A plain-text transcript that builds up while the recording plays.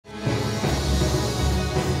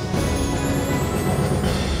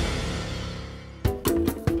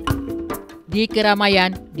Di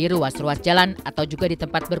keramaian, di ruas-ruas jalan, atau juga di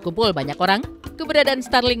tempat berkumpul banyak orang, keberadaan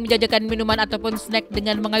Starling menjajakan minuman ataupun snack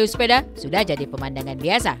dengan mengayuh sepeda sudah jadi pemandangan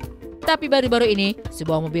biasa. Tapi baru-baru ini,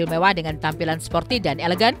 sebuah mobil mewah dengan tampilan sporty dan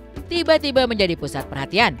elegan tiba-tiba menjadi pusat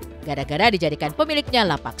perhatian gara-gara dijadikan pemiliknya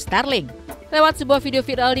lapak Starling. Lewat sebuah video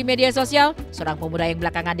viral di media sosial, seorang pemuda yang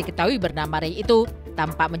belakangan diketahui bernama Ray itu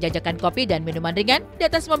tampak menjajakan kopi dan minuman ringan di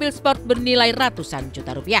atas mobil sport bernilai ratusan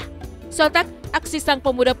juta rupiah. Sontak, aksi sang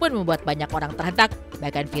pemuda pun membuat banyak orang terhentak,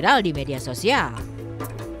 bahkan viral di media sosial.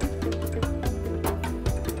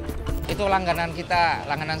 Itu langganan kita,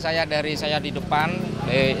 langganan saya dari saya di depan,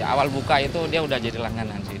 awal buka itu dia udah jadi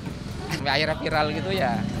langganan sih. Sampai akhirnya viral gitu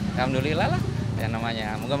ya, alhamdulillah lah ya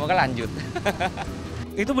namanya, moga-moga lanjut.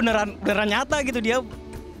 Itu beneran nyata gitu, dia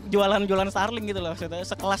jualan Starling gitu loh,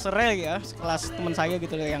 sekelas Ray ya, sekelas teman saya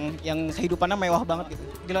gitu loh, yang kehidupannya mewah banget gitu.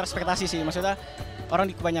 Di luar ekspektasi sih, maksudnya orang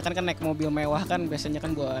kebanyakan kan naik mobil mewah kan biasanya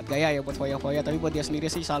kan buat gaya ya, buat foya-foya, tapi buat dia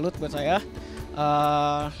sendiri sih salut buat saya.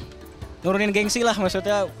 Nurunin gengsi lah,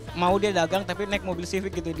 maksudnya mau dia dagang tapi naik mobil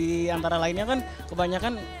Civic gitu. Di antara lainnya kan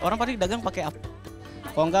kebanyakan orang pasti dagang pakai apa?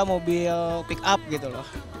 Kalau enggak mobil pick up gitu loh.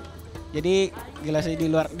 Jadi gila sih, di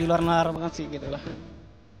luar nalar banget sih gitu loh.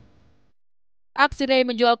 Aksi Ray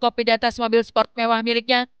menjual kopi di atas mobil sport mewah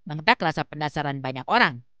miliknya menghentak rasa penasaran banyak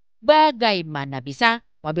orang. Bagaimana bisa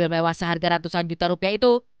mobil mewah seharga ratusan juta rupiah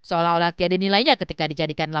itu seolah-olah tiada nilainya ketika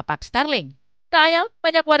dijadikan lapak Starling? Tak ayal,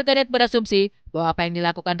 banyak warganet berasumsi bahwa apa yang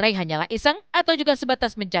dilakukan Ray hanyalah iseng atau juga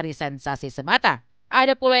sebatas mencari sensasi semata.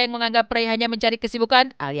 Ada pula yang menganggap Ray hanya mencari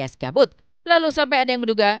kesibukan alias gabut. Lalu sampai ada yang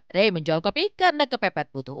menduga Ray menjual kopi karena kepepet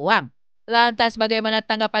butuh uang. Lantas bagaimana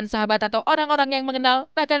tanggapan sahabat atau orang-orang yang mengenal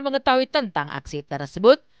bahkan mengetahui tentang aksi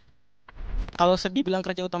tersebut? Kalau dibilang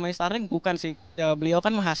kerja utamanya Starling bukan sih, ya, beliau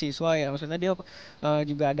kan mahasiswa ya, maksudnya dia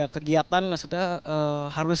juga ada kegiatan, maksudnya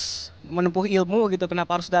harus menempuh ilmu gitu,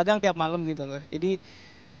 kenapa harus dagang tiap malam gitu loh. Jadi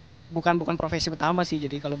bukan profesi utama sih,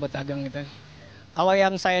 jadi kalau buat dagang gitu. Kalau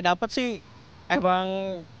yang saya dapat sih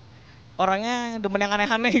emang orangnya demen yang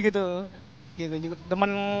aneh-aneh gitu juga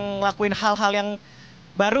demen ngelakuin hal-hal yang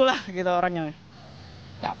baru lah gitu orangnya.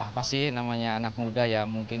 Gak apa-apa sih, namanya anak muda ya,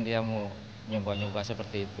 mungkin dia mau nyoba-nyoba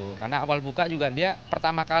seperti itu. Karena awal buka juga dia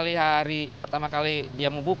pertama kali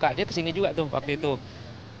dia mau buka, dia kesini juga tuh waktu itu.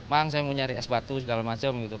 Mang, saya mau nyari es batu segala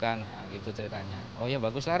macam gitu kan, nah, gitu ceritanya. Oh ya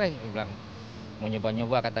bagus lah Rey, dia bilang mau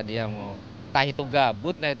nyoba-nyoba kata dia, mau entah itu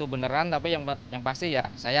gabut, nah itu beneran, tapi yang pasti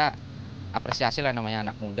ya saya apresiasi lah,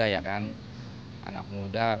 namanya anak muda ya kan, anak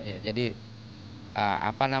muda ya, jadi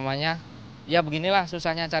apa namanya ya beginilah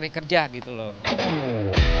susahnya cari kerja gitu loh.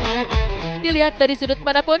 Dilihat dari sudut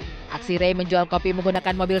manapun, aksi Ray menjual kopi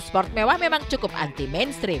menggunakan mobil sport mewah memang cukup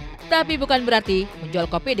anti-mainstream. Tapi bukan berarti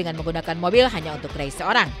menjual kopi dengan menggunakan mobil hanya untuk Ray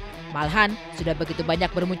seorang. Malahan, sudah begitu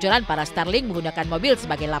banyak bermunculan para Starling menggunakan mobil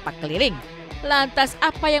sebagai lapak keliling. Lantas,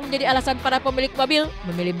 apa yang menjadi alasan para pemilik mobil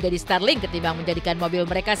memilih menjadi Starling ketimbang menjadikan mobil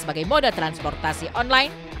mereka sebagai moda transportasi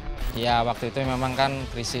online? Ya waktu itu memang kan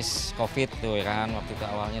krisis COVID tuh ya kan, waktu itu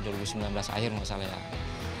awalnya 2019 akhir nggak salah ya.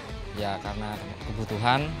 Ya karena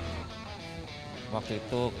kebutuhan, waktu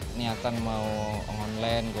itu niatan mau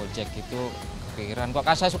online, Gojek itu kepikiran, kok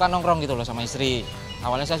saya suka nongkrong gitu loh sama istri.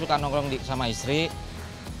 Awalnya saya suka nongkrong sama istri,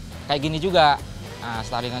 kayak gini juga, nah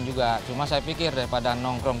Starlingan juga. Cuma saya pikir daripada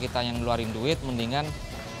nongkrong kita yang ngeluarin duit, mendingan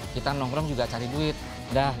kita nongkrong juga cari duit.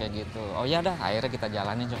 Dah kayak gitu, oh ya dah akhirnya kita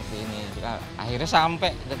jalanin seperti ini. Akhirnya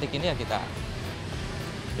sampai detik ini ya kita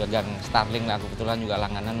dagang Starling lah, kebetulan juga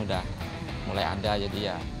langganan udah mulai ada,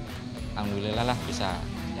 jadi ya alhamdulillah lah bisa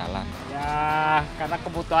jalan. Ya karena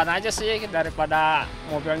kebutuhan aja sih, daripada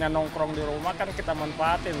mobilnya nongkrong di rumah kan kita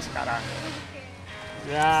manfaatin sekarang.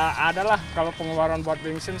 Ya adalah kalau pengeluaran buat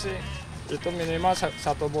bensin sih itu minimal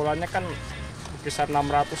satu bulannya kan kisar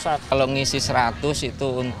 600-an. Kalau ngisi 100 itu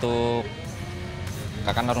untuk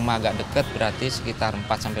karena rumah agak deket berarti sekitar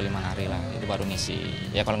 4-5 hari lah, itu baru ngisi.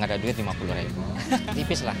 Ya kalau nggak ada duit 50.000.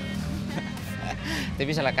 Tipis lah.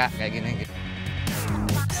 Tipis lah Kak, kayak gini.